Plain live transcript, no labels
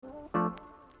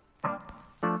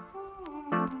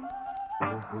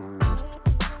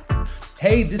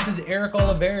Hey, this is Eric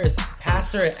Oliveris,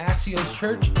 pastor at Axios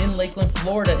Church in Lakeland,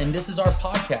 Florida, and this is our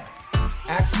podcast.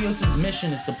 Axios'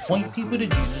 mission is to point people to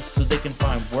Jesus so they can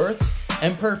find worth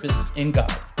and purpose in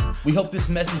God. We hope this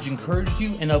message encourages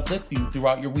you and uplifts you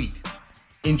throughout your week.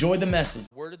 Enjoy the message.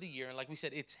 Word of the year, and like we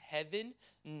said, it's heaven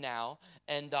now,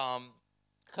 and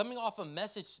coming off a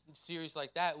message series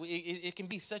like that, it can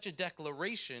be such a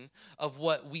declaration of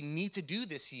what we need to do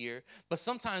this year, but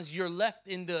sometimes you're left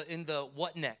in the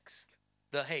what next?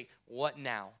 The, hey, what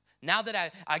now? Now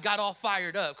that I got all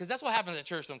fired up, because that's what happens at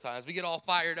church sometimes. We get all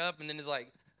fired up, and then it's like,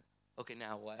 okay,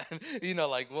 now what?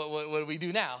 Like, what do we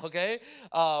do now, okay?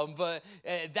 But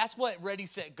that's what Ready,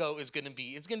 Set, Go is going to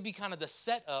be. It's going to be kind of the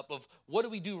setup of what do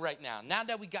we do right now? Now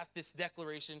that we got this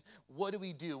declaration, what do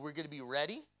we do? We're going to be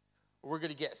ready, we're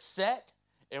going to get set,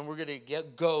 and we're going to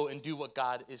go and do what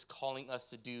God is calling us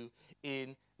to do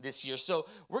in this year. So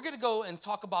we're going to go and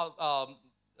talk about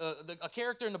a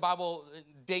character in the Bible,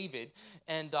 David,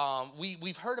 and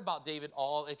we've heard about David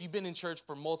all. If you've been in church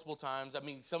for multiple times, I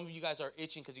mean, some of you guys are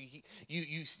itching because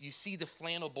you see the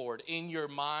flannel board in your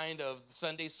mind of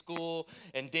Sunday school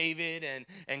and David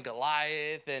and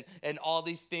Goliath and all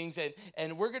these things,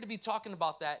 and we're going to be talking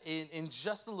about that in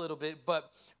just a little bit.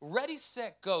 But Ready,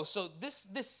 Set, Go. So this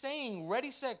saying,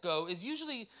 Ready, Set, Go, is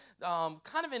usually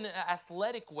kind of in an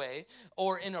athletic way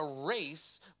or in a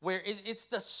race where it's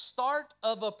the start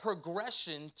of a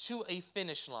progression to a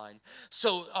finish line.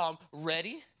 So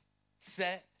ready,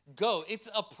 set, go. It's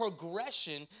a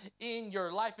progression in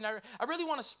your life. And I really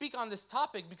want to speak on this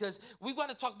topic because we've got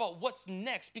to talk about what's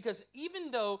next. Because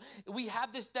even though we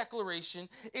have this declaration,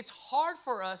 it's hard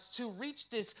for us to reach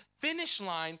this finish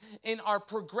line in our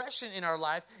progression in our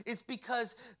life. It's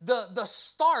because the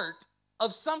start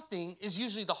of something is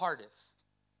usually the hardest.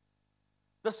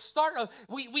 The start of,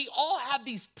 we all have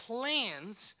these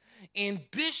plans,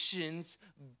 ambitions,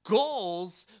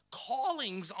 goals,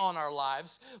 callings on our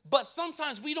lives, but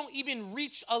sometimes we don't even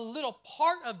reach a little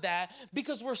part of that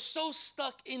because we're so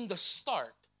stuck in the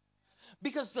start.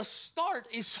 Because the start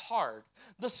is hard.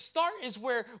 The start is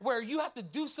where you have to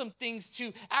do some things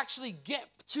to actually get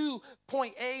to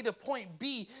point A to point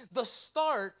B. The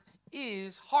start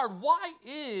is hard. Why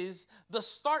is the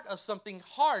start of something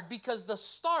hard? Because the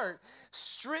start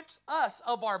strips us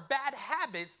of our bad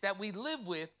habits that we live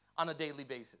with on a daily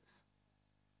basis.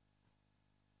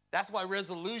 That's why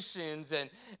resolutions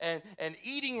and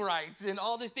eating rights and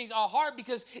all these things are hard,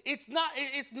 because it's not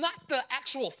the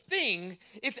actual thing,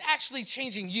 it's actually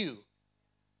changing you.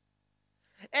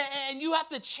 And you have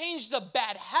to change the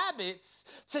bad habits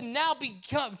to now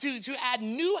become, to add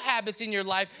new habits in your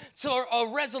life, so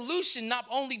a resolution not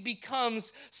only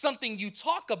becomes something you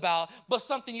talk about, but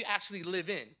something you actually live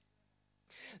in.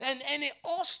 And it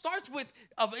all starts with,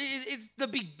 it's the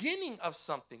beginning of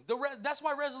something. That's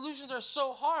why resolutions are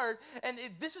so hard. And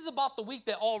this is about the week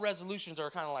that all resolutions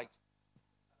are kind of like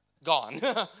gone.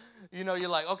 You're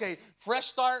like, okay, fresh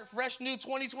start, fresh new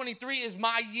 2023 is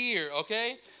my year,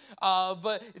 okay?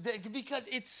 Because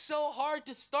it's so hard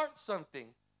to start something,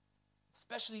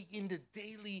 especially in the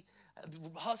daily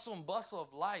hustle and bustle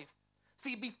of life.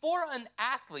 See, before an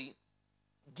athlete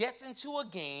gets into a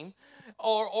game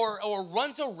or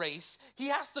runs a race, he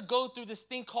has to go through this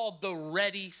thing called the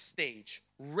ready stage.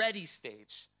 Ready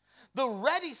stage. The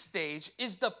ready stage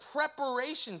is the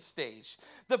preparation stage.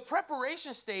 The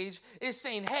preparation stage is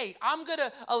saying, hey, I'm going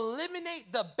to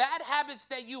eliminate the bad habits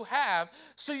that you have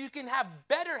so you can have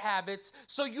better habits,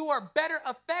 so you are better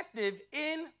effective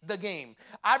in the game.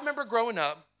 I remember growing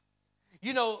up,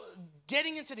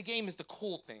 getting into the game is the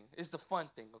cool thing, is the fun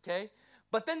thing, okay?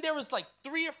 But then there was like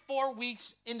 3 or 4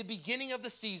 weeks in the beginning of the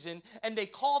season, and they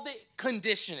called it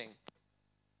conditioning.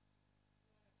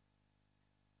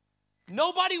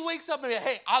 Nobody wakes up and,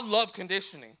 hey, I love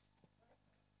conditioning.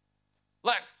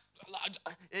 Like,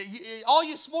 all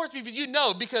you sports people,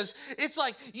 because it's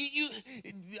like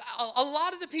a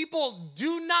lot of the people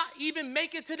do not even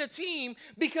make it to the team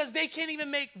because they can't even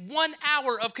make 1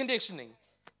 hour of conditioning.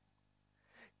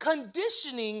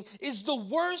 Conditioning is the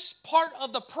worst part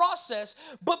of the process,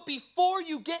 but before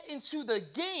you get into the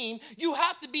game, you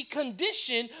have to be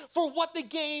conditioned for what the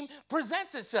game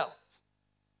presents itself.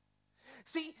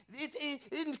 See,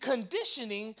 in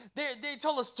conditioning, they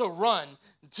tell us to run,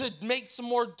 to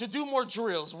do more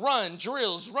drills, run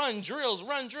drills,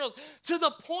 to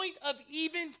the point of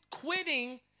even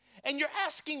quitting, and you're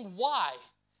asking why?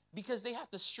 Because they have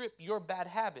to strip your bad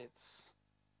habits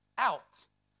out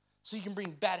so you can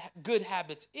bring good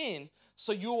habits in,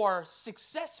 so you are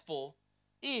successful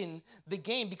in the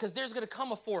game, because there's going to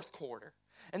come a fourth quarter.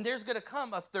 And there's going to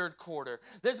come a third quarter.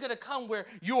 There's going to come where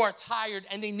you are tired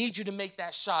and they need you to make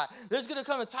that shot. There's going to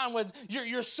come a time when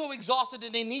you're so exhausted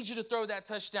and they need you to throw that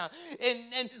touchdown.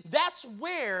 And that's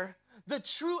where the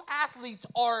true athletes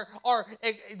are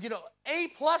A+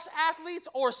 athletes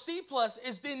or C+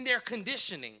 is in their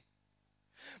conditioning.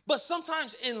 But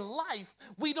sometimes in life,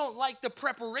 we don't like the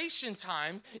preparation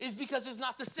time is because it's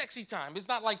not the sexy time. It's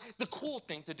not like the cool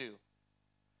thing to do.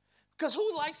 Because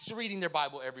who likes reading their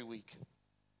Bible every week?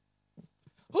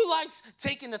 Who likes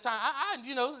taking the time?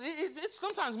 It's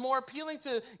sometimes more appealing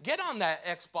to get on that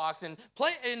Xbox and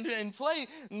play and play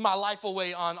my life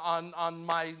away on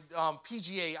my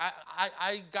PGA.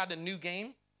 I got a new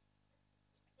game.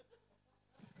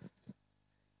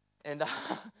 And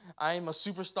I am a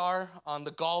superstar on the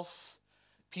golf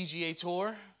PGA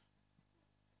Tour.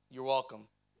 You're welcome.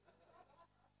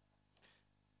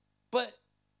 But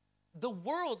the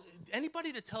world,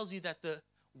 anybody that tells you that the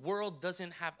world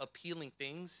doesn't have appealing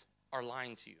things are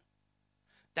lying to you.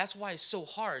 That's why it's so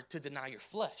hard to deny your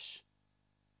flesh.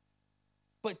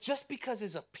 But just because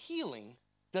it's appealing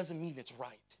doesn't mean it's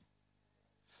right.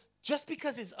 Just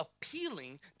because it's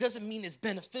appealing doesn't mean it's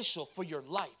beneficial for your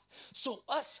life. So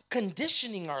us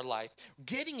conditioning our life,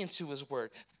 getting into his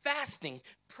word, fasting,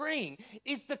 praying,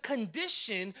 is the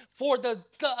condition for the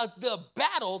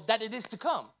battle that it is to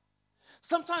come.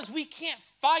 Sometimes we can't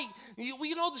fight.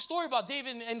 We know the story about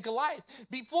David and Goliath.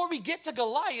 Before we get to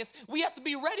Goliath, we have to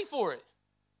be ready for it.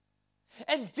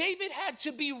 And David had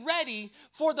to be ready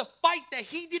for the fight that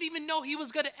he didn't even know he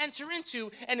was going to enter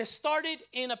into. And it started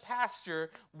in a pasture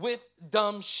with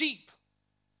dumb sheep.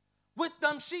 With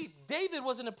dumb sheep. David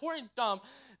was an important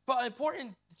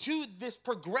to this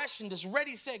progression, this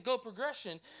ready, set, go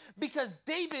progression, because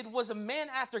David was a man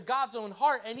after God's own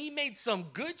heart, and he made some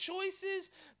good choices,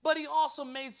 but he also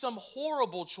made some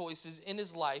horrible choices in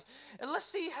his life. And let's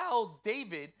see how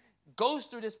David goes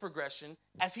through this progression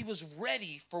as he was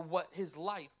ready for what his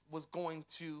life was going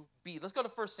to be. Let's go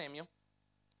to 1 Samuel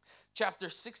chapter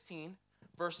 16,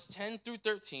 verse 10 through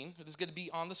 13. It is going to be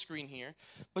on the screen here.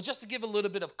 But just to give a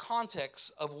little bit of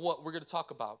context of what we're going to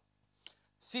talk about.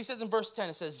 See, it says in verse 10,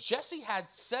 it says, Jesse had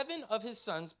 7 of his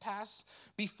sons pass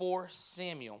before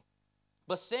Samuel.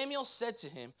 But Samuel said to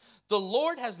him, the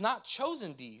Lord has not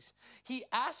chosen these. He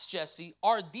asked Jesse,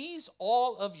 are these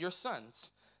all of your sons?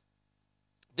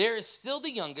 There is still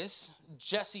the youngest,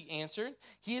 Jesse answered.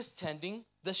 He is tending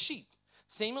the sheep.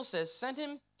 Samuel says, send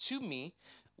him to me.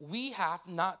 We have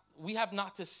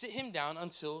not to sit him down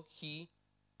until he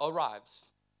arrives.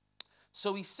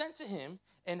 So he sent to him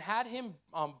and had him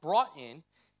brought in.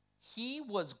 He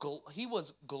was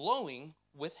glowing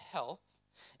with health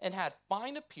and had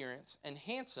fine appearance and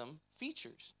handsome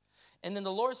features. And then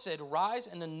the Lord said, rise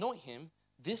and anoint him.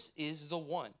 This is the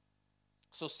one.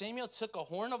 So Samuel took a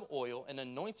horn of oil and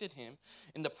anointed him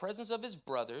in the presence of his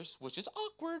brothers, which is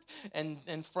awkward.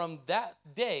 And from that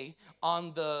day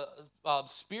on, the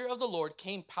Spirit of the Lord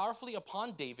came powerfully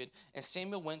upon David, and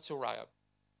Samuel went to Ramah.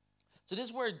 So this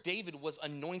is where David was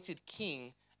anointed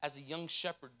king as a young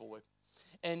shepherd boy.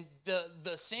 And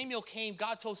the Samuel came,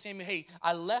 God told Samuel, hey,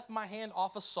 I left my hand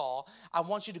off of Saul. I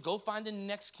want you to go find the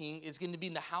next king. It's going to be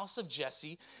in the house of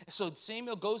Jesse. So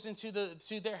Samuel goes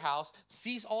to their house,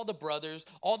 sees all the brothers.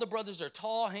 All the brothers are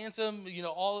tall, handsome,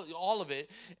 all of it.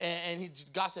 And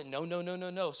God said,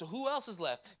 no. So who else is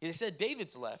left? They said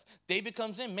David's left. David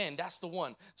comes in, man, that's the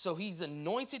one. So he's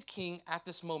anointed king at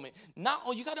this moment.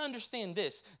 You got to understand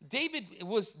this. David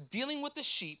was dealing with the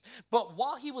sheep, but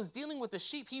while he was dealing with the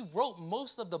sheep, he wrote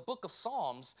most of the book of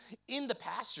Psalms in the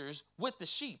pastures with the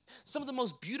sheep. Some of the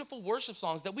most beautiful worship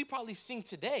songs that we probably sing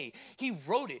today, he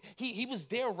wrote it. He was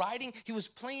there writing. He was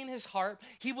playing his harp.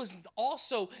 He was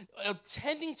also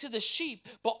tending to the sheep,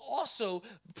 but also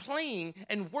playing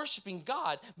and worshiping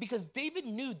God, because David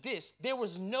knew this. There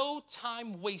was no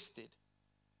time wasted.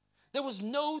 There was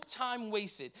no time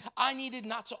wasted. I needed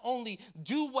not to only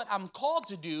do what I'm called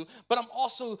to do, but I'm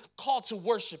also called to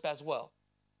worship as well.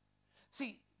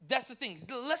 See, that's the thing.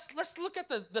 Let's look at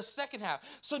the second half.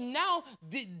 So now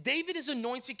David is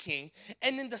anointed king,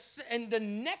 and in the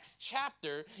next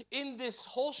chapter in this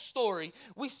whole story,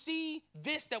 we see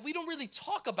this that we don't really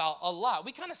talk about a lot.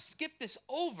 We kind of skip this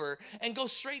over and go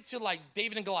straight to like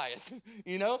David and Goliath,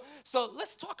 So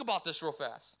let's talk about this real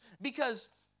fast, because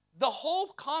the whole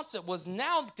concept was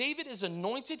now David is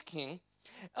anointed king.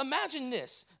 Imagine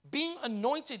this, being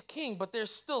anointed king, but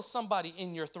there's still somebody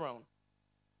in your throne.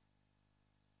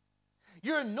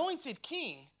 You're anointed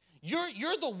king.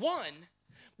 You're the one,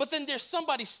 but then there's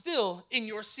somebody still in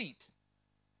your seat.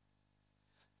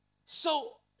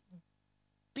 So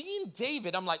being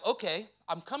David, I'm like, okay,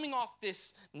 I'm coming off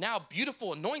this now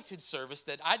beautiful anointed service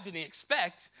that I didn't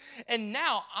expect. And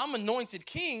now I'm anointed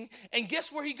king. And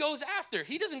guess where he goes after?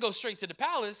 He doesn't go straight to the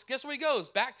palace. Guess where he goes?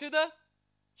 Back to the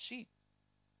sheep.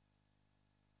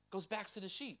 Goes back to the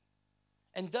sheep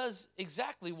and does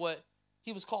exactly what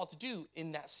he was called to do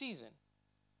in that season.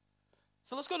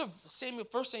 So let's go to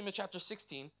 1 Samuel chapter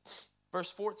 16,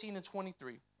 verse 14 and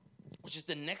 23, which is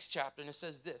the next chapter. And it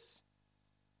says this.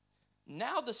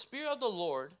 Now the Spirit of the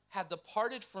Lord had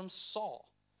departed from Saul,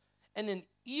 and an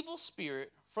evil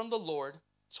spirit from the Lord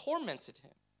tormented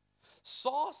him.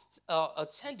 Saul's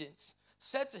attendants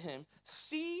said to him,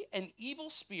 see, an evil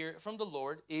spirit from the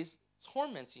Lord is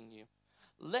tormenting you.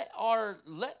 Let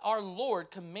our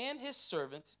Lord command his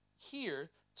servant here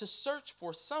to search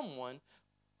for someone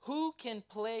who can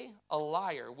play a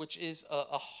lyre, which is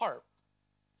a harp.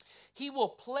 He will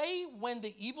play when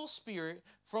the evil spirit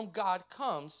from God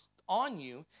comes on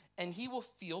you, and he will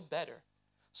feel better.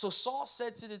 So Saul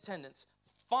said to the attendants,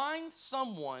 find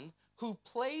someone who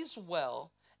plays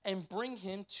well and bring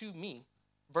him to me.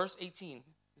 Verse 18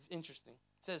 is interesting.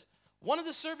 It says, one of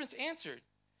the servants answered,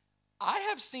 I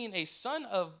have seen a son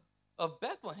of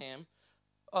Bethlehem,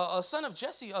 a son of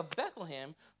Jesse of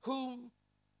Bethlehem, who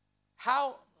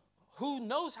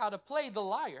knows how to play the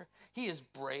lyre. He is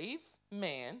brave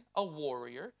man, a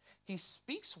warrior. He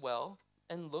speaks well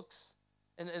and looks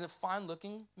and a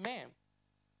fine-looking man.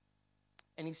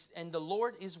 And the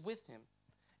Lord is with him.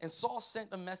 And Saul sent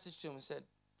a message to him and said,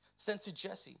 sent to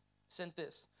Jesse, sent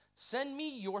this, send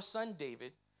me your son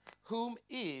David, whom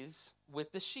is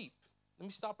with the sheep. Let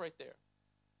me stop right there.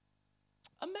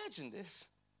 Imagine this.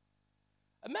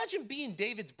 Imagine being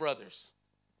David's brothers.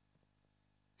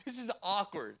 This is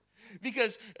awkward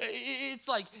because it's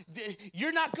like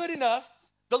you're not good enough.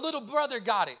 The little brother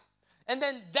got it. And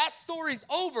then that story's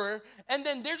over, and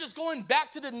then they're just going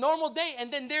back to the normal day,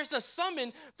 and then there's a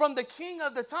summon from the king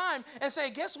of the time and say,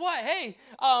 guess what? Hey,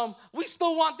 we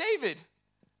still want David.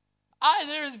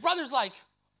 His brother's like,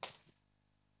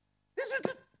 this is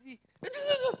the...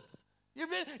 You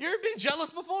ever been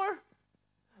jealous before?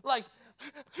 Like,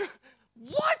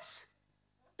 what?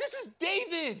 This is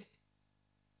David.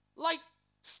 Like,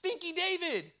 stinky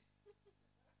David.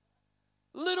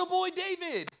 Little boy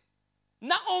David.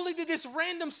 Not only did this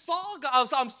random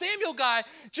Samuel guy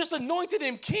just anointed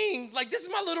him king, like, this is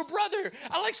my little brother.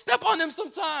 I like step on him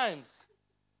sometimes.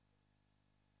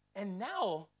 And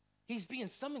now he's being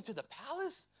summoned to the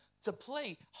palace to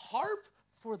play harp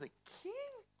for the king?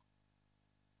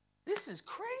 This is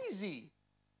crazy.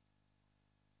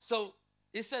 So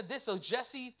it said this. So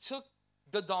Jesse took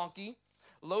the donkey,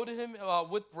 loaded him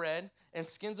with bread and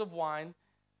skins of wine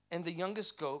and the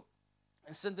youngest goat,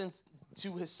 and sent them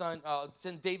to his son,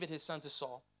 sent David his son to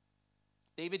Saul.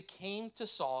 David came to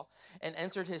Saul and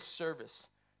entered his service.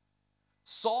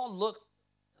 Saul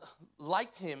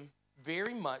liked him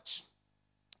very much,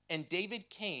 and David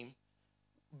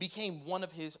became one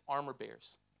of his armor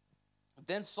bearers.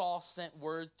 Then Saul sent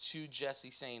word to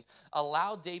Jesse saying,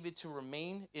 allow David to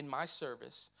remain in my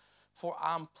service, for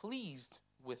I'm pleased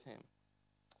with him.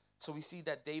 So we see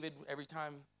that David, every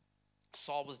time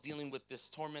Saul was dealing with this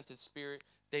tormented spirit,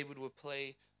 David would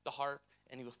play the harp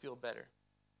and he would feel better.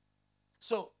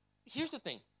 So here's the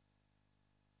thing.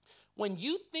 When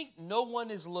you think no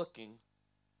one is looking,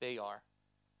 they are.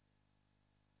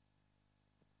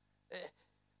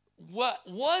 What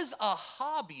was a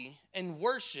hobby and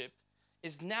worship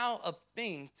is now a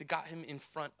thing to got him in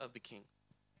front of the king.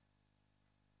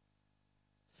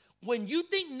 When you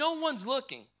think no one's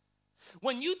looking,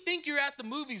 when you think you're at the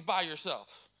movies by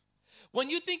yourself, when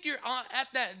you think you're at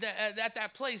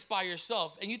that place by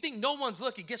yourself and you think no one's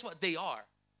looking, guess what? They are.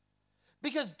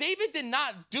 Because David did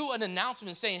not do an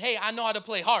announcement saying, hey, I know how to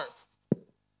play harp.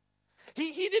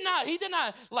 He did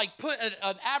not like put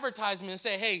an advertisement and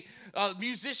say, hey,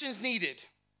 musicians needed.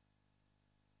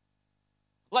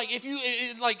 Like if you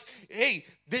hey,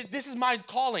 this is my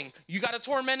calling. You got a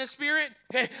tormented spirit?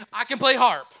 Hey, I can play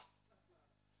harp.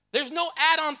 There's no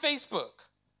ad on Facebook.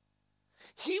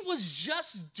 He was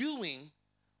just doing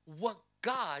what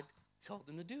God told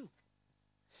him to do.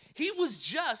 He was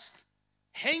just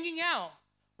hanging out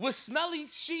with smelly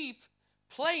sheep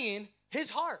playing his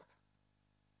harp.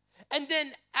 And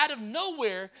then out of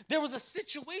nowhere, there was a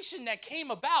situation that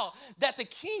came about that the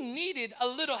king needed a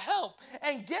little help.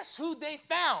 And guess who they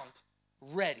found?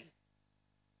 Ready.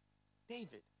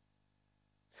 David.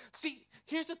 See,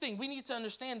 here's the thing. We need to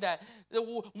understand that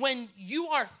when you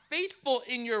are faithful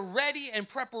in your ready and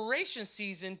preparation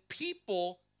season,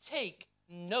 people take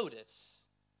notice.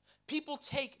 people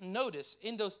take notice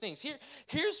in those things.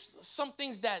 Here's some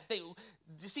things that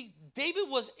David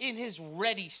was in his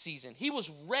ready season. He was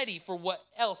ready for what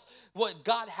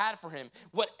God had for him,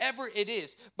 whatever it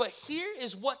is. But here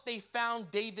is what they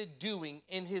found David doing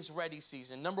in his ready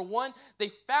season. Number one,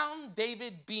 they found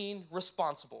David being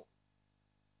responsible.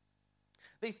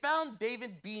 They found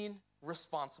David being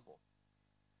responsible.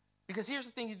 Because here's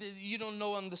the thing that you don't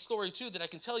know on the story too, that I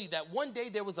can tell you, that one day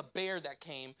there was a bear that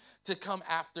came to come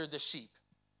after the sheep.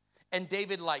 And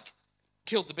David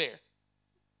killed the bear.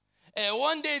 And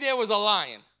one day there was a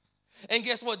lion. And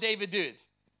guess what David did?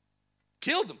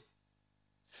 Killed him.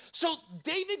 So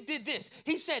David did this.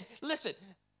 He said, listen,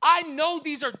 I know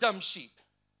these are dumb sheep,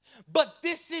 but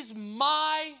this is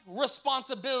my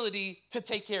responsibility to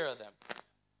take care of them.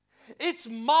 It's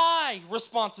my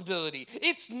responsibility.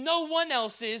 It's no one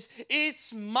else's.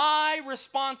 It's my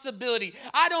responsibility.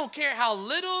 I don't care how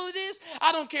little it is.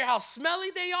 I don't care how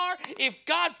smelly they are. If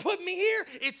God put me here,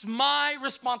 it's my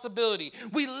responsibility.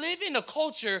 We live in a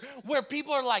culture where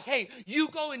people are like, hey, you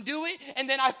go and do it, and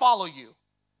then I follow you.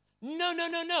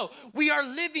 No. We are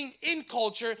living in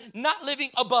culture, not living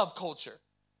above culture.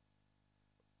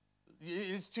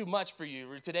 It's too much for you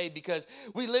today because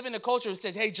we live in a culture that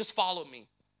says, hey, just follow me.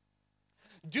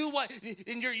 Do what,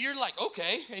 and you're like,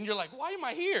 okay, and you're like, why am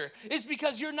I here? It's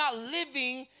because you're not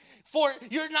living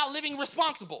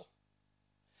responsible.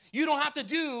 You don't have to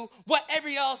do what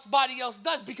everybody else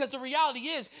does, because the reality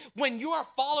is, when you are a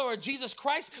follower of Jesus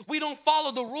Christ, we don't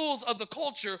follow the rules of the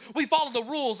culture. We follow the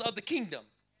rules of the kingdom.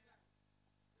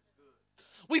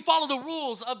 We follow the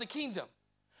rules of the kingdom.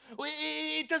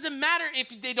 It doesn't matter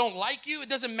if they don't like you. It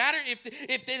doesn't matter if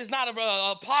it is not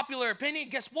a popular opinion.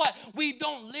 Guess what? We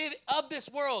don't live of this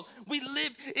world. We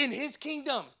live in his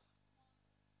kingdom.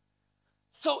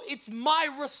 So it's my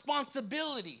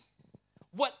responsibility.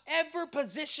 Whatever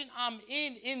position I'm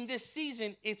in this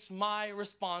season, it's my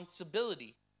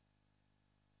responsibility.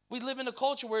 We live in a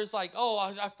culture where it's like, oh,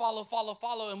 I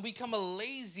follow, and we become a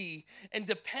lazy and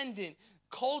dependent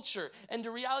culture. And the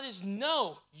reality is,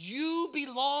 no, you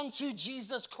belong to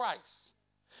Jesus Christ.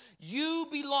 You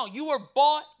belong. You are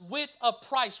bought with a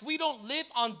price. We don't live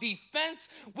on defense.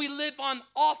 We live on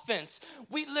offense.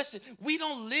 We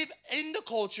don't live in the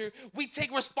culture. We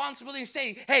take responsibility and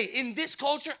say, hey, in this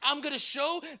culture, I'm going to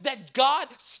show that God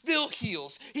still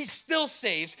heals. He still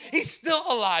saves. He's still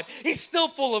alive. He's still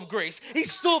full of grace.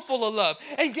 He's still full of love.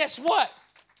 And guess what?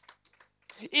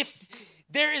 If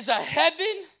there is a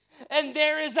heaven and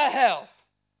there is a hell,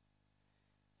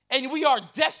 and we are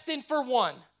destined for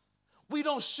one, we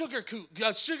don't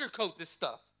sugarcoat this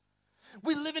stuff.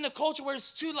 We live in a culture where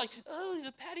it's too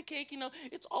the patty cake,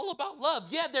 it's all about love.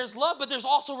 Yeah, there's love, but there's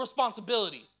also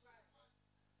responsibility.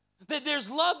 There's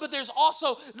love, but there's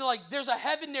also, there's a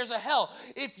heaven, there's a hell.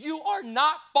 If you are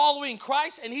not following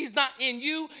Christ and he's not in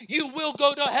you, you will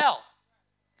go to hell.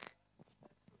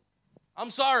 I'm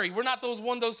sorry, we're not those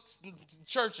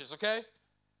churches, okay?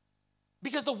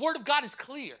 Because the word of God is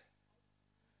clear.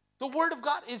 The word of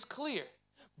God is clear.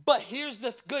 But here's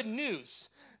the good news.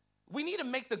 We need to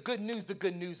make the good news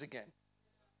again.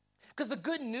 Because the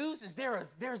good news is there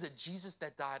is a Jesus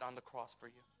that died on the cross for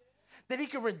you, that he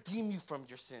can redeem you from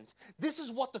your sins. This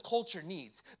is what the culture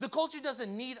needs. The culture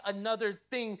doesn't need another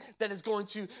thing that is going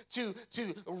to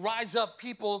rise up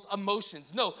people's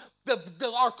emotions. No,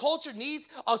 our culture needs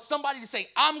somebody to say,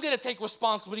 I'm going to take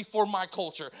responsibility for my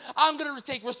culture. I'm going to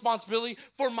take responsibility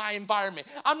for my environment.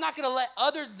 I'm not going to let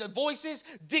other voices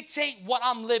dictate what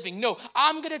I'm living. No,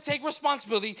 I'm going to take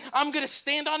responsibility. I'm going to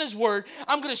stand on his word.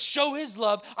 I'm going to show his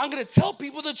love. I'm going to tell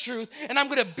people the truth, and I'm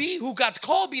going to be who God's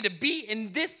called me to be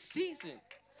in this season.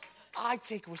 I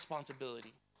take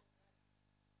responsibility.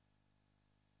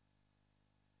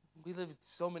 We live with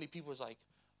so many people who's like,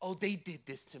 oh, they did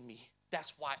this to me.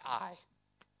 That's why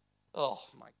oh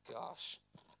my gosh.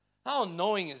 How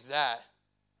annoying is that?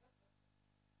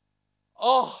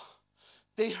 Oh,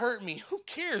 they hurt me. Who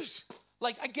cares?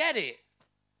 I get it.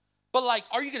 But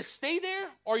are you going to stay there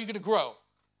or are you going to grow?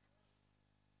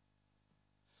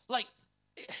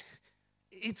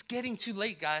 It's getting too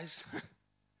late, guys.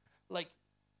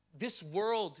 This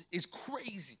world is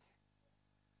crazy.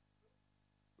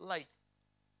 I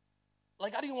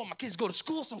don't even want my kids to go to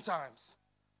school sometimes.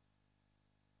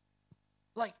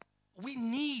 We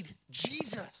need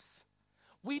Jesus.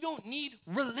 We don't need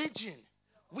religion.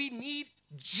 We need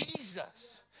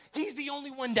Jesus. He's the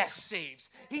only one that saves.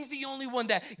 He's the only one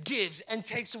that gives and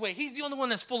takes away. He's the only one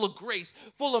that's full of grace,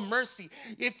 full of mercy.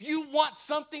 If you want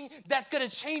something that's going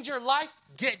to change your life,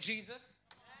 get Jesus.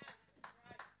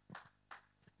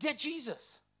 Get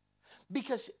Jesus.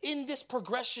 Because in this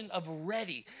progression of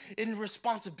ready, in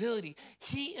responsibility,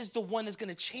 he is the one that's going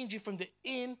to change you from the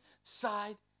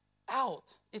inside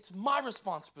out. It's my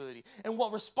responsibility. And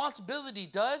what responsibility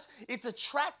does, it's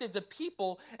attractive to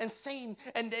people and saying,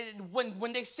 and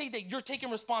when they say that you're taking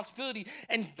responsibility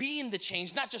and being the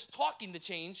change, not just talking the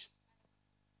change.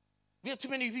 We have too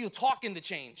many people talking the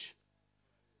change.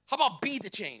 How about be the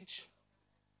change?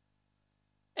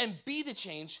 And be the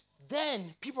change,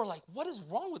 then people are like, what is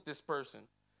wrong with this person?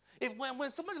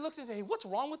 When somebody looks and says, hey, what's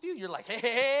wrong with you? You're like,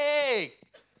 hey,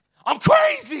 I'm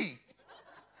crazy.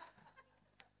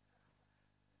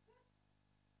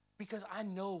 Because I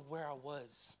know where I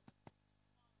was.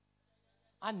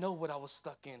 I know what I was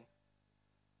stuck in.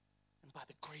 And by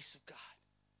the grace of God,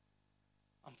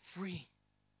 I'm free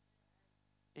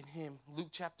in him. Luke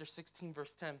chapter 16,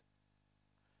 verse 10.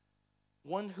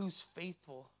 One who's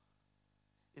faithful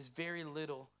is very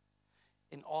little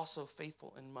and also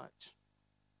faithful in much.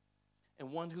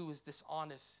 And one who is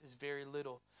dishonest is very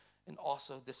little and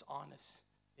also dishonest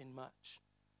in much.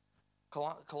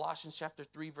 Colossians chapter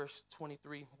 3, verse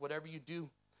 23. Whatever you do,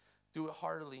 do it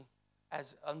heartily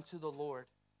as unto the Lord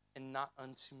and not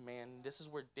unto man. This is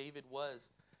where David was.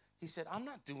 He said, I'm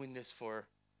not doing this for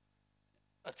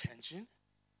attention.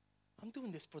 I'm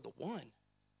doing this for the one.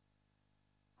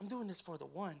 I'm doing this for the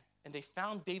one. And they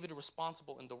found David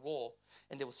responsible in the role,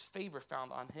 and there was favor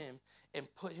found on him and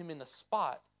put him in the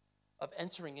spot of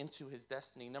entering into his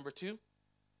destiny. Number 2,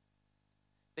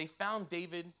 they found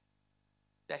David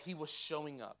that he was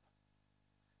showing up.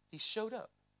 He showed up.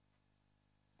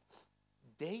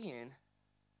 Day in,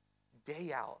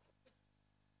 day out,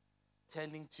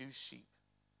 tending to sheep.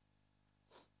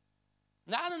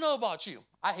 Now, I don't know about you.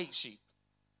 I hate sheep.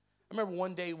 I remember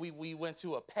one day we went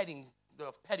to a petting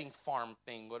farm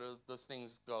thing. What do those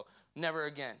things go? Never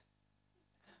again.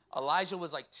 Elijah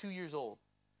was like 2 years old.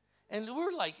 And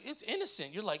we're like, it's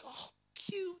innocent. You're like, oh,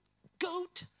 cute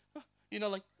goat. You know,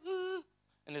 like,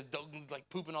 and there's dog like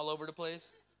pooping all over the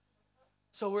place.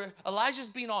 So Elijah's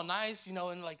being all nice, you know,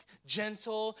 and like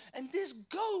gentle. And this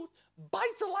goat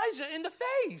bites Elijah in the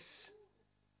face.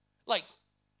 Like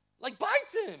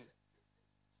bites him.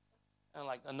 And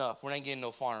like, enough. We ain't getting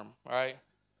no farm, all right?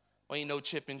 We ain't no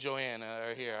Chip and Joanna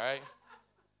are here, all right?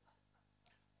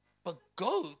 But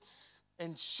goats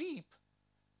and sheep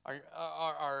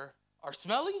are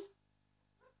smelly.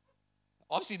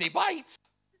 Obviously, they bite.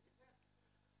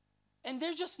 And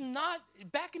they're just not,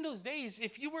 back in those days,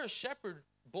 if you were a shepherd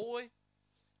boy,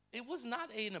 it was not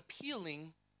an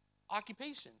appealing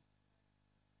occupation.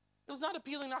 It was not an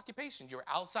appealing occupation. You were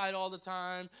outside all the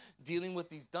time, dealing with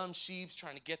these dumb sheep,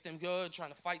 trying to get them good,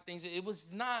 trying to fight things. It was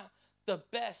not the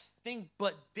best thing,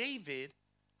 but David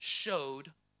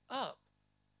showed up.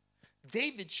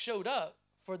 David showed up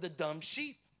for the dumb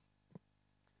sheep.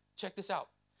 Check this out.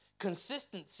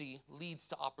 Consistency leads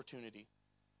to opportunity.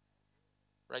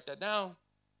 Write that down,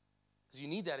 because you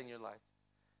need that in your life.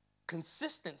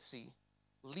 Consistency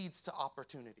leads to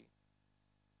opportunity.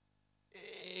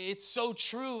 It's so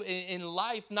true in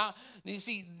life. You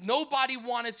see, nobody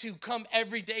wanted to come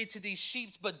every day to these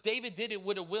sheep, but David did it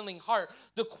with a willing heart.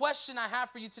 The question I have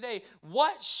for you today,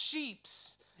 what sheep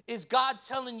is God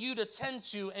telling you to tend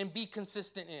to and be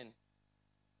consistent in?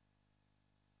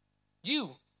 You.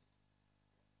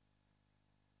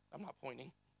 I'm not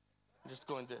pointing. I'm just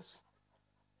going this.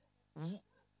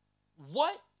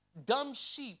 What dumb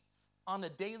sheep on a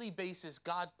daily basis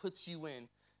God puts you in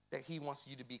that he wants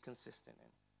you to be consistent in?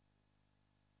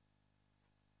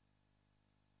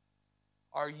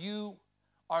 Are you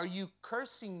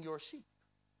cursing your sheep?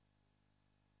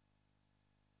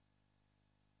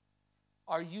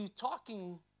 Are you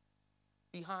talking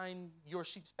behind your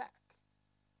sheep's back?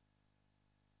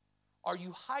 Are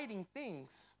you hiding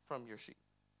things from your sheep?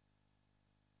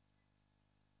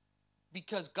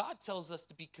 Because God tells us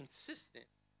to be consistent,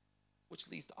 which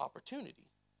leads to opportunity.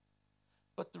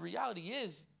 But the reality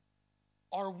is,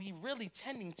 are we really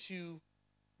tending to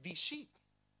these sheep?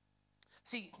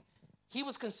 See, he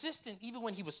was consistent even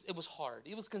when it was hard.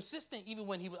 It was consistent even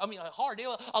when hard.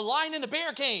 A lion and a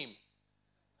bear came.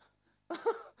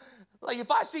 Like, if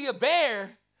I see a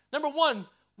bear, number one,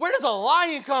 where does a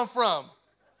lion come from?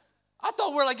 I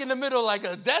thought we're like in the middle of like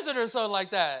a desert or something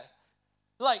like that.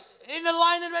 Like, in the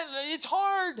lion and bear, it's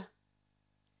hard.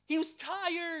 He was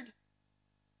tired.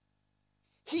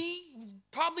 He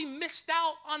probably missed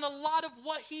out on a lot of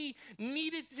what he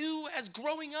needed to do as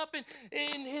growing up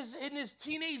in his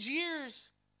teenage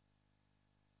years.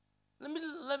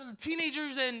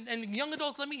 Teenagers and young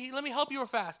adults, let me help you real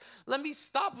fast. Let me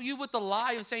stop you with the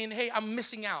lie of saying, hey, I'm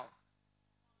missing out.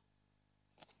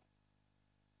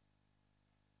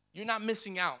 You're not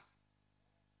missing out.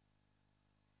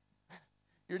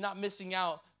 you're not missing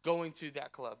out going to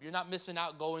that club. You're not missing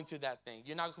out going to that thing.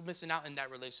 You're not missing out in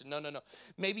that relation. No.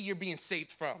 Maybe you're being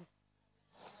saved from.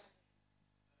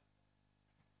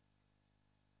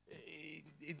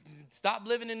 Stop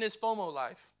living in this FOMO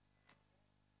life.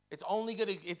 It's only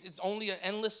an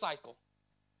endless cycle.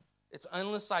 It's an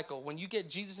endless cycle. When you get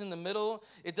Jesus in the middle,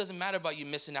 it doesn't matter about you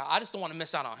missing out. I just don't want to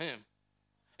miss out on him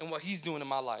and what he's doing in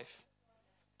my life.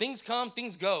 Things come,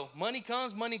 things go. Money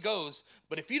comes, money goes.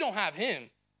 But if you don't have him,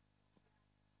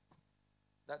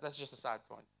 that's just a side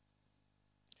point.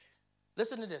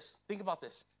 Listen to this. Think about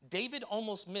this. David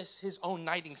almost missed his own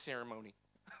knighting ceremony.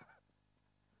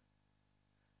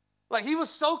 Like, he was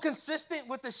so consistent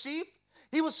with the sheep.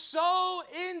 He was so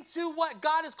into what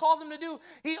God has called him to do,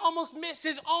 he almost missed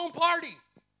his own party.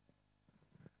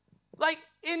 Like,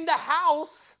 in the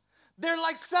house, they're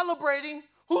like celebrating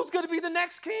who's going to be the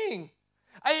next king.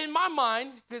 In my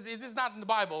mind, because it is not in the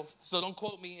Bible, so don't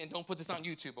quote me and don't put this on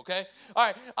YouTube, okay? All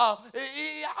right,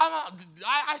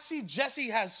 I see Jesse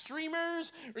has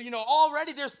streamers,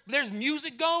 already there's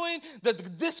music going, the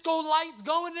disco lights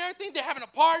going and everything. They're having a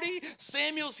party.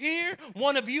 Samuel's here.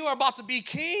 One of you are about to be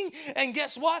king, and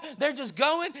guess what? They're just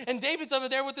going, and David's over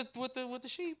there with the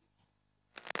sheep.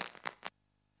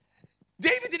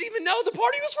 David didn't even know the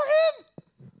party was for him.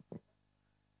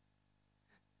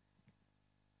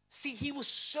 See, he was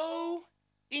so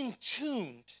in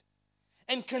tuned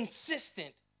and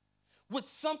consistent with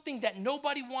something that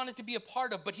nobody wanted to be a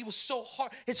part of, but he was so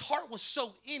hard, his heart was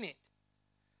so in it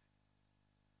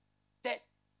that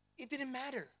it didn't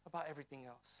matter about everything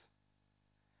else.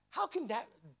 How can that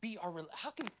be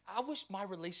I wish my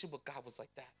relationship with God was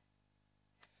like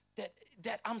that.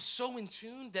 That I'm so in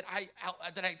tune that I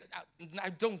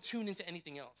don't tune into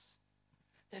anything else.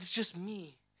 That's just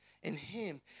me. And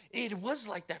him. It was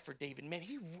like that for David, man.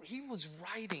 He was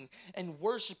writing and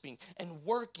worshiping and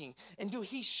working. And dude,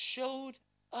 he showed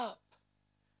up.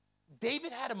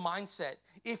 David had a mindset.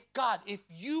 If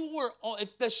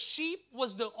the sheep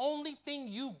was the only thing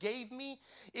you gave me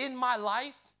in my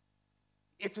life,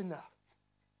 it's enough.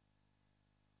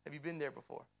 Have you been there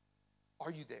before?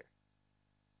 Are you there?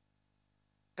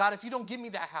 God, if you don't give me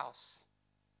that house,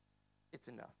 it's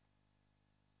enough.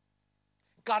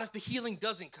 God, if the healing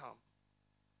doesn't come,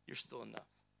 you're still enough.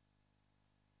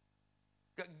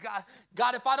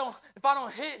 God, if I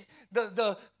don't hit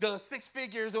the six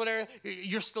figures or whatever,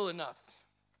 you're still enough.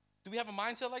 Do we have a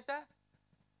mindset like that?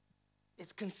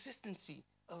 It's consistency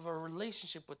of a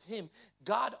relationship with him.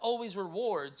 God always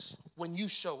rewards when you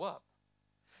show up.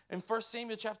 In 1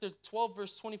 Samuel chapter 12,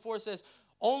 verse 24, it says,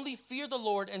 only fear the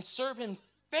Lord and serve him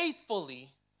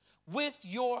faithfully with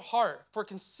your heart. For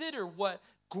consider what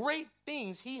great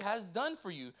things he has done for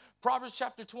you. Proverbs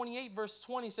chapter 28, verse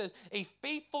 20 says, a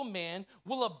faithful man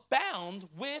will abound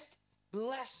with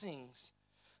blessings.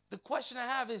 The question I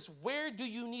have is, where do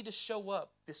you need to show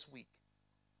up this week?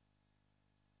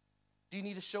 Do you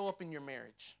need to show up in your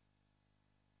marriage?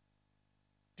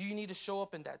 Do you need to show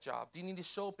up in that job? Do you need to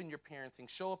show up in your parenting?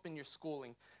 Show up in your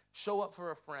schooling? Show up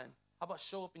for a friend? How about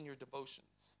show up in your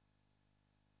devotions?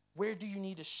 Where do you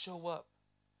need to show up?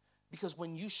 Because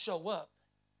when you show up,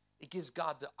 it gives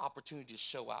God the opportunity to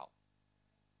show out.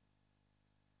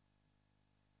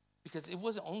 Because it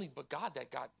wasn't only but God that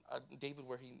got David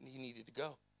where he needed to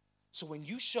go. So when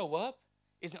you show up,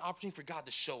 it's an opportunity for God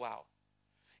to show out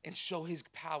and show his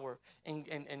power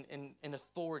and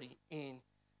authority in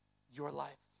your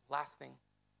life. Last thing.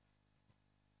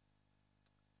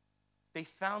 They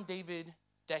found David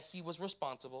that he was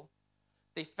responsible.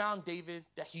 They found David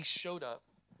that he showed up.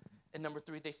 And number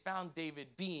 3, they found David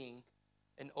being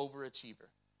an overachiever.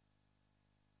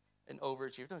 An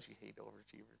overachiever. Don't you hate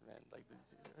overachievers, man?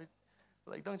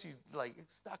 Like don't you,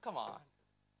 stop, come on.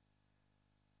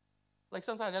 Like,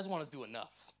 sometimes I just want to do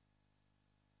enough.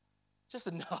 Just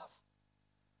enough.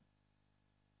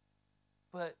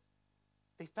 But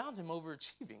they found him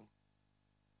overachieving.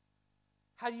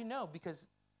 How do you know? Because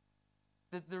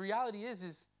the reality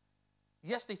is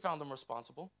yes, they found him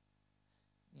responsible.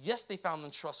 Yes, they found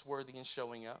him trustworthy in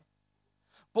showing up.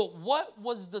 But what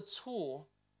was the tool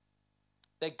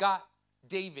that got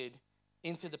David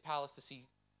into the palace to see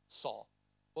Saul?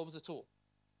 What was the tool?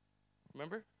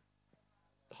 Remember?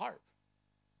 The harp.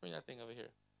 Bring that thing over here.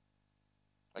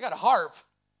 I got a harp.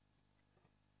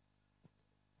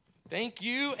 Thank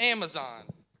you, Amazon.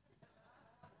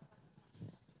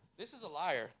 This is a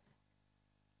lyre.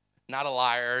 Not a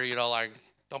liar,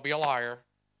 don't be a liar.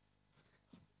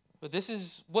 But this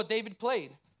is what David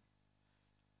played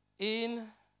in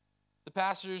the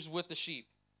pastures with the sheep.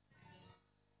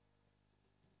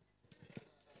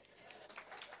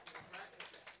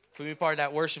 Put me part of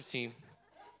that worship team.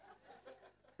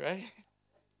 right?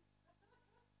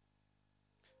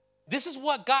 This is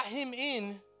what got him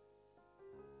in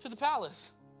to the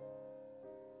palace.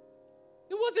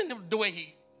 It wasn't the way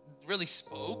he really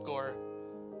spoke or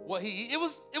what it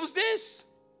was this.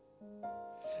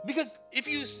 Because if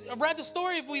you read the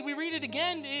story, if we read it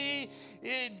again,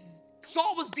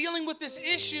 Saul was dealing with this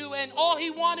issue and all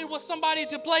he wanted was somebody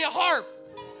to play a harp.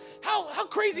 How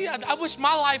crazy. I wish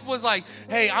my life was like,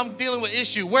 hey, I'm dealing with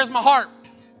issue. Where's my harp?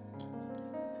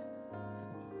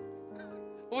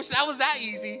 I wish that was that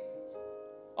easy.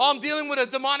 Oh, I'm dealing with a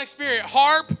demonic spirit.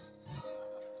 Harp.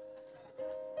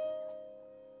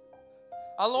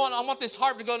 I want this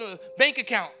harp to go to a bank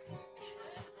account.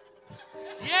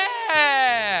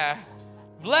 Yeah.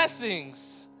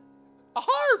 Blessings. A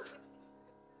harp.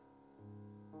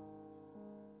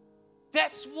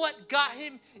 That's what got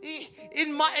him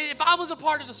if I was a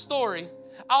part of the story,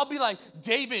 I'll be like,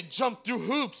 David jumped through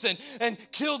hoops and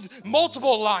killed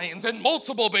multiple lions and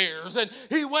multiple bears. And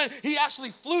he actually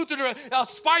flew through a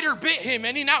spider bit him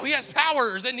and now he has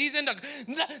powers and he's in the,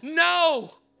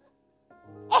 no.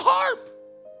 A harp.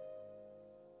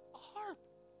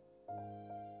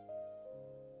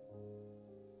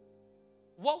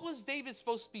 What was David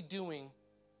supposed to be doing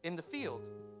in the field?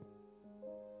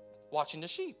 Watching the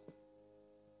sheep.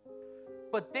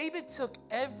 But David took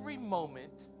every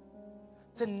moment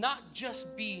to not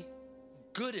just be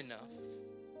good enough,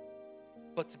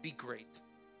 but to be great.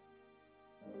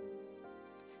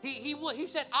 He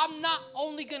said, I'm not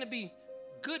only going to be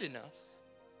good enough,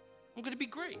 I'm going to be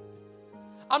great.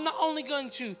 I'm not only going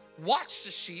to watch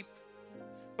the sheep,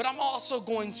 but I'm also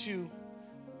going to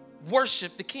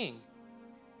worship the king.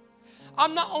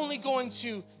 I'm not only going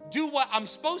to do what I'm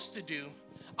supposed to do,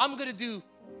 I'm going to do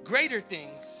greater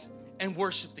things and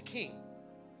worship the king.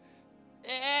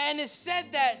 And it said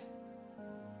that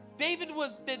David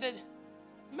was,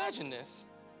 imagine this.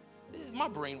 My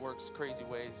brain works crazy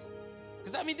ways.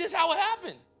 Because, this is how it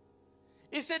happened.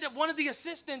 It said that one of the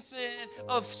assistants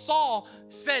of Saul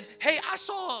said, hey, I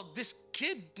saw this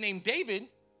kid named David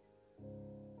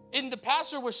in the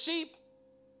pasture with sheep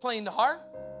playing the harp.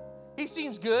 He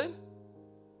seems good.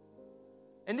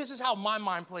 And this is how my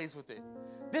mind plays with it.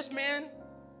 This man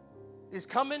is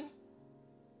coming,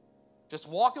 just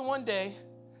walking one day,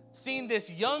 seeing this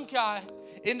young guy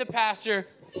in the pasture.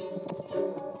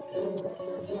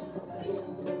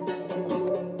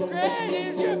 Great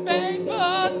is your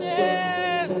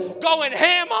faithfulness. Going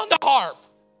ham on the harp.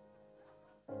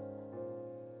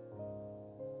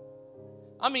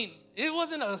 It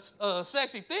wasn't a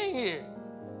sexy thing here.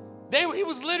 He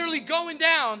was literally going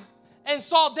down and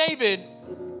saw David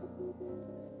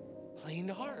playing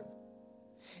the harp.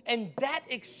 And that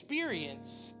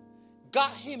experience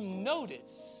got him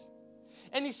notice.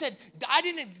 And he said,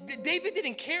 David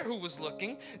didn't care who was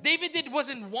looking. David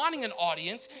wasn't wanting an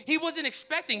audience. He wasn't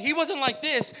expecting. He wasn't like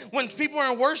this when people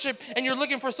are in worship and you're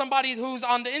looking for somebody who's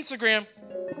on the Instagram.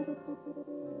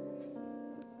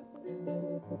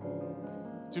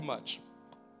 Too much.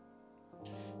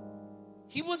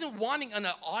 He wasn't wanting an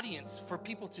audience for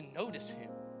people to notice him.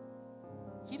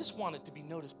 He just wanted to be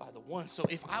noticed by the one. So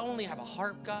if I only have a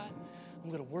harp, God,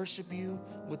 I'm going to worship you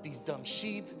with these dumb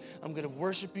sheep. I'm going to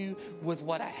worship you with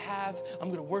what I have. I'm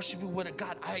going to worship you with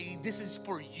God. This is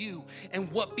for you. And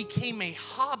what became a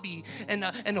hobby and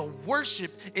a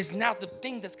worship is now the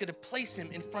thing that's going to place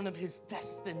him in front of his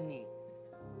destiny.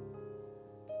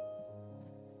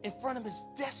 In front of his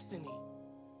destiny.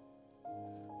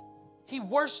 He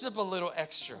worshiped a little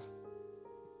extra.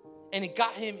 And it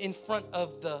got him in front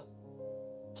of the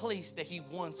place that he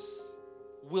once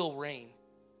will reign.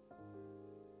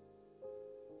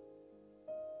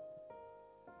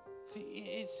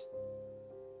 See,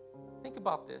 think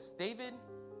about this. David,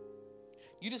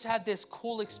 you just had this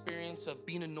cool experience of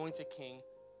being anointed king.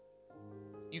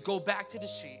 You go back to the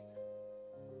sheep.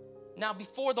 Now,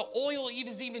 before the oil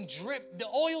even dripped, the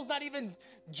oil's not even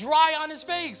dry on his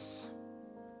face.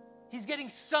 He's getting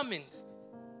summoned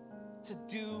to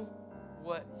do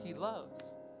what he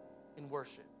loves in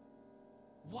worship.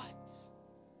 What?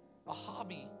 A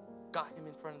hobby got him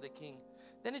in front of the king.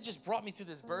 Then it just brought me to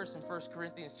this verse in 1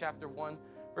 Corinthians chapter 1,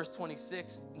 verse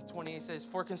 26 and 28 says,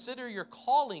 for consider your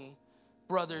calling,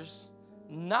 brothers,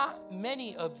 not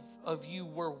many of you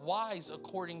were wise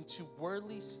according to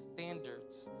worldly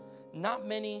standards. Not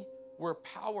many were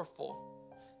powerful.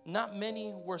 Not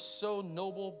many were so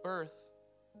noble birth.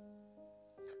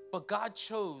 But God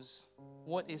chose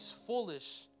what is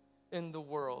foolish in the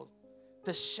world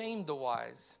to shame the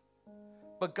wise.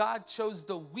 But God chose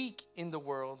the weak in the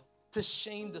world to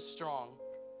shame the strong.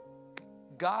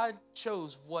 God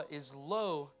chose what is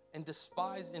low and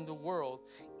despise in the world,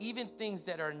 even things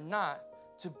that are not,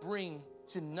 to bring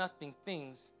to nothing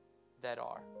things that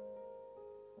are.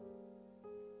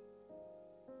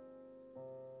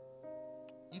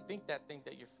 You think that thing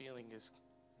that you're feeling is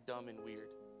dumb and weird.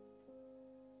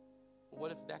 But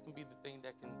what if that can be the thing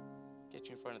that can get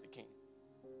you in front of the king?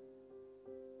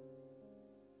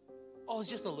 Oh, it's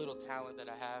just a little talent that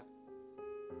I have.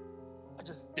 I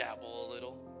just dabble a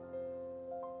little.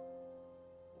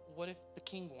 What if the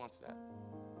king wants that?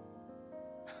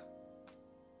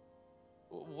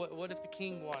 What if the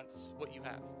king wants what you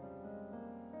have?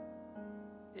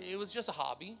 It was just a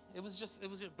hobby.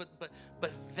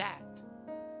 But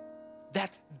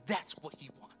that's what he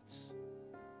wants.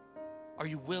 Are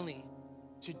you willing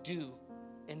to do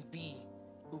and be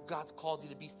who God's called you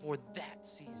to be for that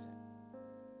season?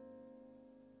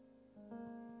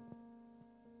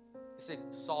 It said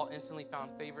Saul instantly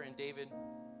found favor in David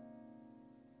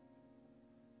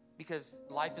because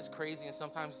life is crazy, and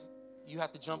sometimes you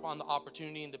have to jump on the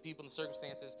opportunity and the people and the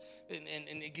circumstances, and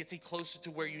it gets you closer to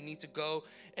where you need to go.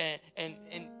 And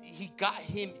he got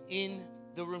him in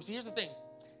the room. So here's the thing.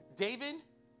 David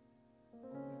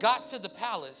got to the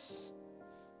palace,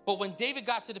 but when David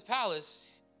got to the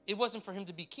palace, it wasn't for him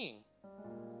to be king.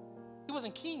 He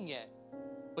wasn't king yet.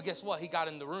 But guess what? He got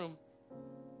in the room.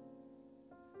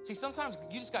 See, sometimes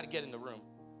you just got to get in the room.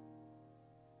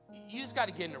 You just got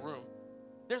to get in the room.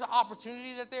 There's an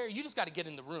opportunity there. You just got to get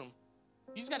in the room.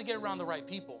 You just got to get around the right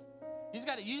people. You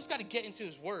just got to get into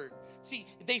his word. See,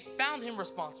 they found him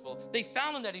responsible. They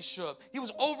found him that he should have. He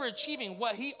was overachieving.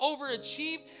 What he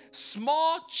overachieved,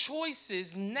 small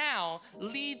choices now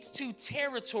leads to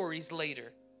territories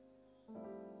later.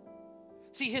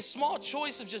 See, his small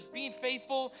choice of just being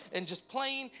faithful and just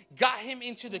playing got him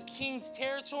into the king's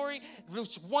territory,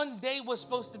 which one day was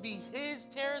supposed to be his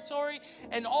territory.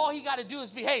 And all he got to do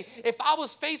is be, hey, if I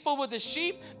was faithful with the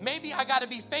sheep, maybe I got to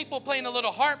be faithful playing a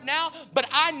little harp now, but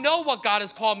I know what God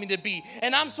has called me to be,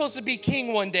 and I'm supposed to be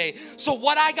king one day. So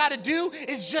what I got to do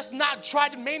is just not try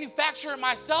to manufacture it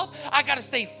myself. I got to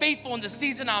stay faithful in the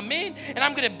season I'm in, and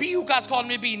I'm going to be who God's called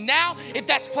me to be now. If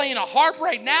that's playing a harp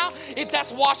right now, if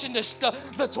that's washing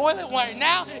the toilet right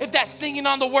now, if that's singing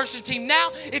on the worship team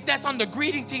now, if that's on the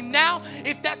greeting team now,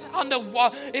 if that's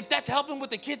if that's helping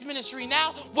with the kids ministry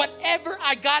now, whatever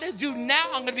I gotta do now,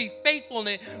 I'm gonna be faithful in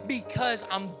it because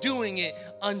I'm doing it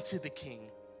unto the King.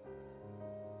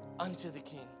 Unto the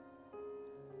King.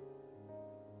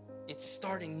 It's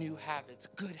starting new habits,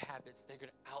 good habits. They're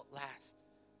gonna outlast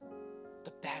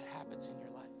the bad habits in your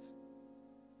life.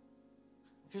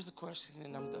 Here's the question,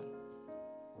 and I'm done.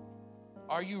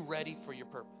 Are you ready for your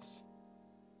purpose?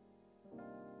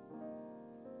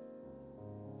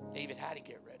 David had to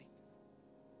get ready.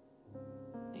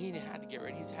 He didn't have to get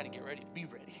ready. He just had to get ready to be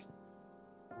ready.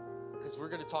 Because we're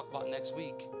going to talk about next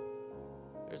week.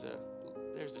 There's a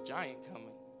giant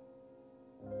coming.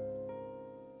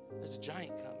 There's a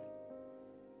giant coming.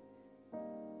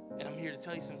 And I'm here to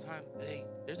tell you sometime, hey,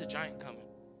 there's a giant coming.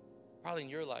 Probably in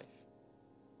your life.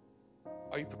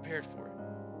 Are you prepared for it?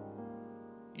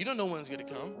 You don't know when it's going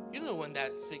to come. You don't know when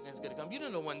that sickness is going to come. You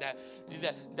don't know when that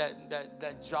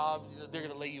job, they're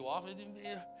going to lay you off.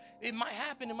 It might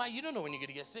happen. You don't know when you're going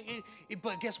to get sick.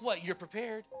 But guess what? You're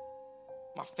prepared.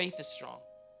 My faith is strong.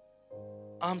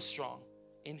 I'm strong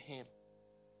in him.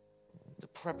 The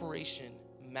preparation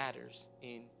matters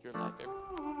in your life.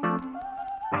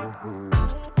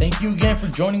 Thank you again for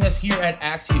joining us here at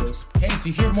Axios. Hey,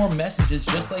 to hear more messages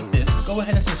just like this, go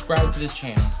ahead and subscribe to this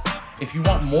channel. If you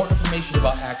want more information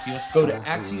about Axios, go to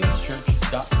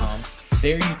axioschurch.com.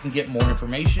 There you can get more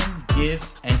information, give,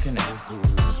 and connect.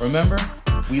 Remember,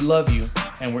 we love you,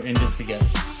 and we're in this together.